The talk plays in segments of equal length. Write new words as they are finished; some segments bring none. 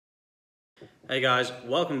Hey guys,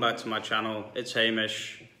 welcome back to my channel. It's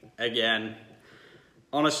Hamish again.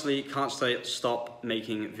 Honestly, can't stop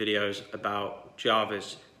making videos about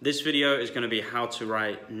Jarvis. This video is going to be how to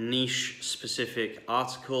write niche specific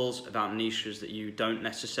articles about niches that you don't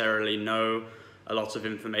necessarily know a lot of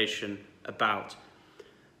information about.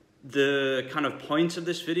 The kind of point of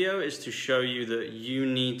this video is to show you that you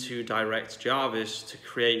need to direct Jarvis to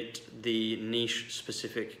create the niche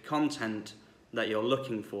specific content that you're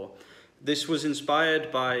looking for. This was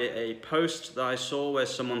inspired by a post that I saw where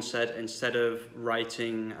someone said instead of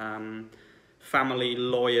writing family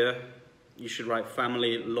lawyer, you should write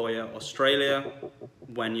family lawyer Australia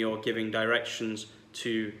when you're giving directions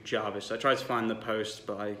to Jarvis. I tried to find the post,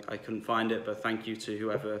 but I couldn't find it, but thank you to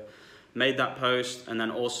whoever made that post. And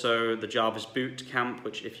then also the Jarvis boot camp,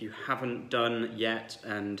 which if you haven't done yet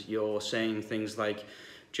and you're saying things like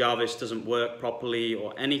Jarvis doesn't work properly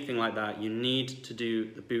or anything like that, you need to do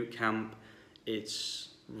the boot camp. It's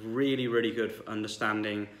really, really good for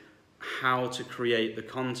understanding how to create the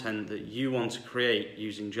content that you want to create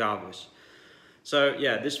using Jarvis. So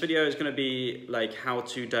yeah, this video is going to be like how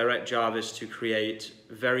to direct Jarvis to create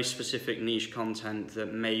very specific niche content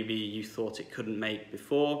that maybe you thought it couldn't make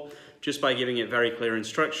before, just by giving it very clear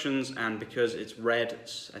instructions. And because it's red,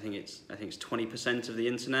 I think it's 20% of the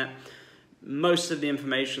internet. Most of the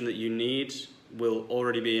information that you need will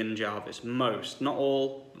already be in Jarvis. Most, not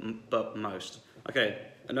all, but most. Okay,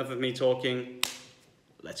 enough of me talking.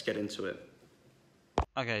 Let's get into it.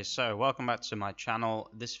 Okay, so welcome back to my channel.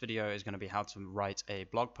 This video is going to be how to write a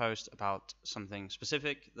blog post about something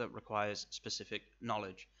specific that requires specific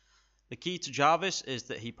knowledge. The key to Jarvis is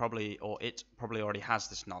that it probably already has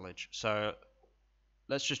this knowledge. So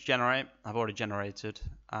let's just generate. I've already generated.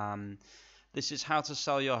 This is how to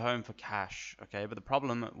sell your home for cash, okay? But the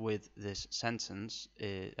problem with this sentence,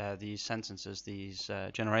 these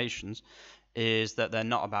generations, is that they're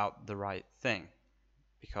not about the right thing,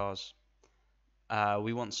 because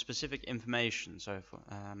we want specific information. So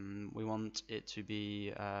we want it to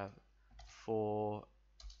be for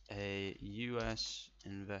a US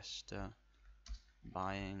investor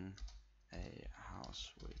buying a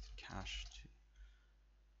house with cash.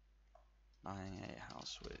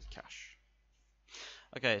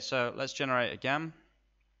 Okay, so let's generate again,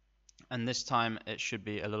 and this time it should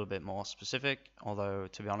be a little bit more specific, although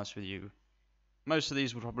to be honest with you, most of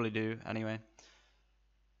these would probably do anyway.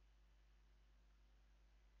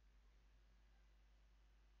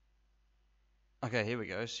 Okay, here we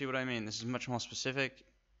go. See what I mean? This is much more specific.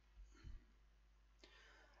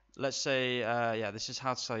 Let's say, yeah, this is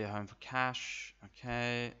how to sell your home for cash.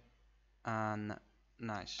 Okay, and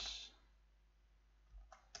nice.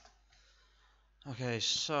 Okay,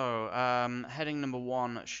 so heading number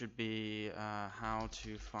 1 should be how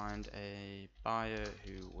to find a buyer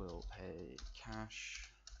who will pay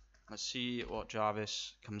cash. Let's see what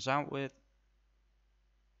Jarvis comes out with.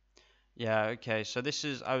 Yeah, okay, so this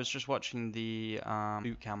is, I was just watching the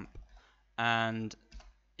bootcamp, and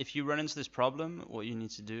if you run into this problem, what you need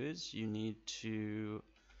to do is you need to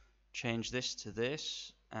change this to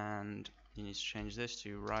this, and you need to change this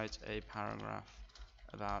to write a paragraph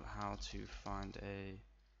about how to find a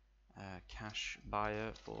cash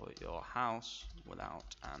buyer for your house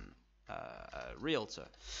without a realtor.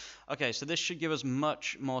 Okay, so this should give us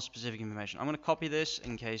much more specific information. I'm going to copy this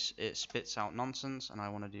in case it spits out nonsense and I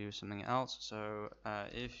want to do something else. So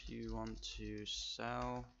if you want to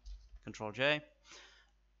sell, Control J.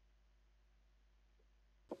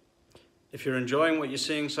 If you're enjoying what you're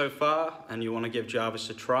seeing so far and you want to give Jarvis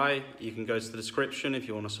a try, you can go to the description if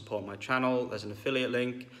you want to support my channel. There's an affiliate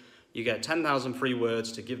link. You get 10,000 free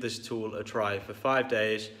words to give this tool a try for 5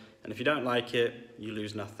 days, and if you don't like it, you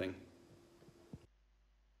lose nothing.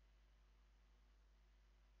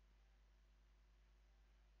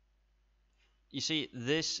 You see,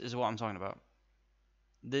 this is what I'm talking about.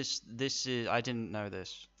 This is, I didn't know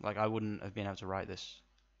this. Like, I wouldn't have been able to write this.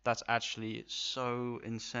 That's actually so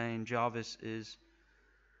insane. Jarvis is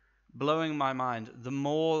blowing my mind. The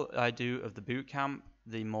more I do of the bootcamp,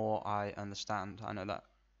 the more I understand. I know that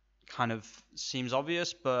kind of seems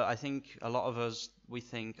obvious, but I think a lot of us, we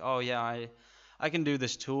think, oh yeah, I can do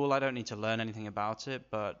this tool, I don't need to learn anything about it,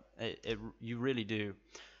 but you really do.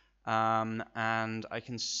 And I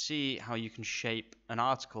can see how you can shape an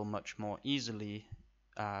article much more easily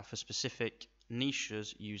for specific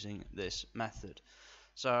niches using this method.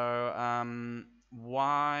 So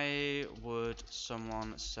why would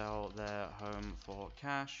someone sell their home for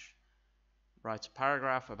cash? Write a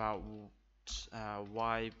paragraph about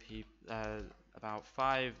about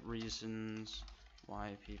 5 reasons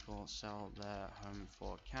why people sell their home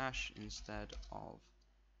for cash instead of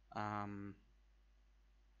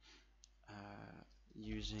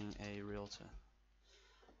using a realtor.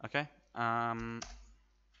 Okay.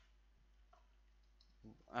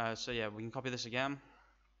 So yeah, we can copy this again.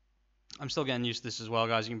 I'm still getting used to this as well,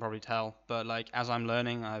 guys. You can probably tell, but like as I'm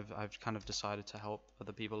learning, I've kind of decided to help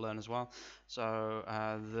other people learn as well. So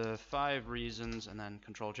the 5 reasons, and then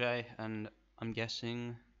Control J, and I'm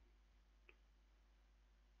guessing.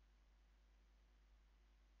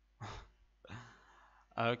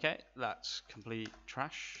 Okay, that's complete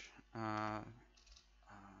trash.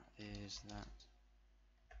 Is that?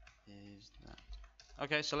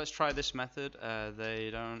 Okay, so let's try this method. They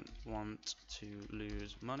don't want to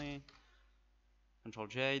lose money. Control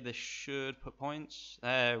J. This should put points.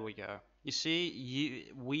 There we go. You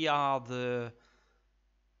see, we are the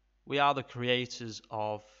creators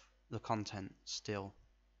of the content still.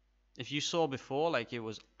 If you saw before, like, it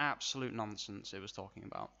was absolute nonsense it was talking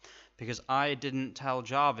about, because I didn't tell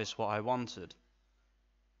Jarvis what I wanted.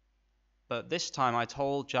 But this time I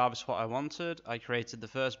told Jarvis what I wanted. I created the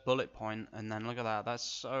first bullet point, and then look at that. That's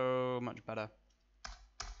so much better.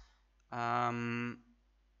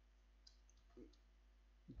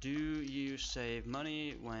 Do you save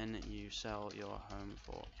money when you sell your home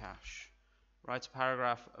for cash? Write a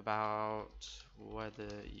paragraph about whether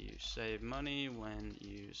you save money when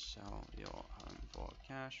you sell your home for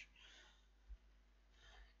cash.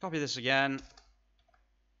 Copy this again.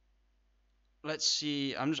 Let's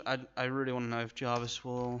see. I really want to know if Jarvis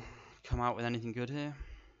will come out with anything good here.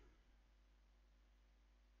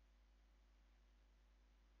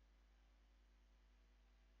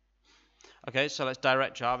 Okay, so let's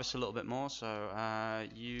direct Jarvis a little bit more. So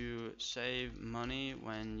you save money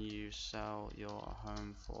when you sell your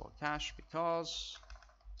home for cash because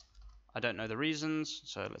I don't know the reasons.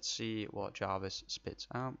 So let's see what Jarvis spits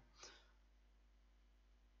out.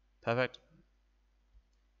 Perfect.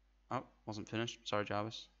 Oh, wasn't finished. Sorry,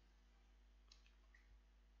 Jarvis.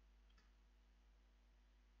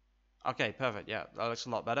 Okay, perfect. Yeah, that looks a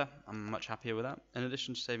lot better. I'm much happier with that. In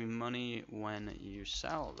addition to saving money when you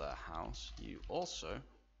sell the house, you also...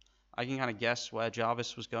 I can kind of guess where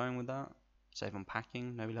Jarvis was going with that. Save on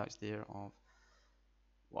packing. Nobody likes the idea of...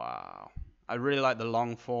 Wow. I really like the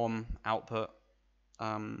long form output.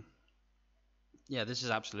 Yeah, this is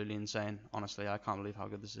absolutely insane. Honestly, I can't believe how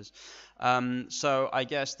good this is. So I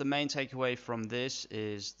guess the main takeaway from this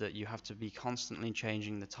is that you have to be constantly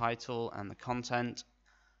changing the title and the content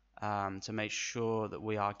to make sure that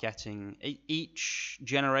we are getting... Each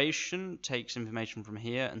generation takes information from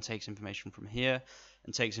here and takes information from here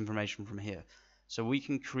and takes information from here. So we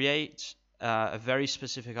can create a very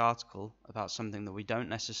specific article about something that we don't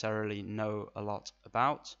necessarily know a lot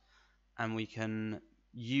about, and we can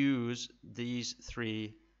use these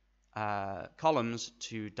 3 columns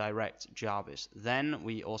to direct Jarvis. Then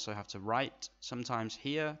we also have to write sometimes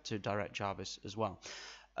here to direct Jarvis as well.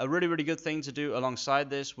 A really, really good thing to do alongside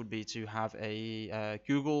this would be to have a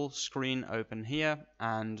Google screen open here,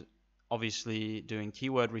 and obviously doing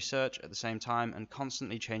keyword research at the same time and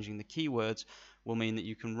constantly changing the keywords will mean that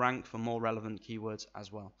you can rank for more relevant keywords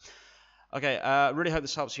as well. Okay, really hope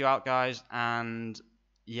this helps you out, guys, and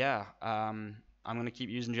yeah, I'm going to keep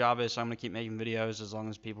using Jarvis. I'm going to keep making videos as long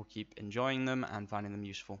as people keep enjoying them and finding them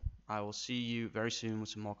useful. I will see you very soon with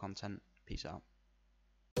some more content. Peace out.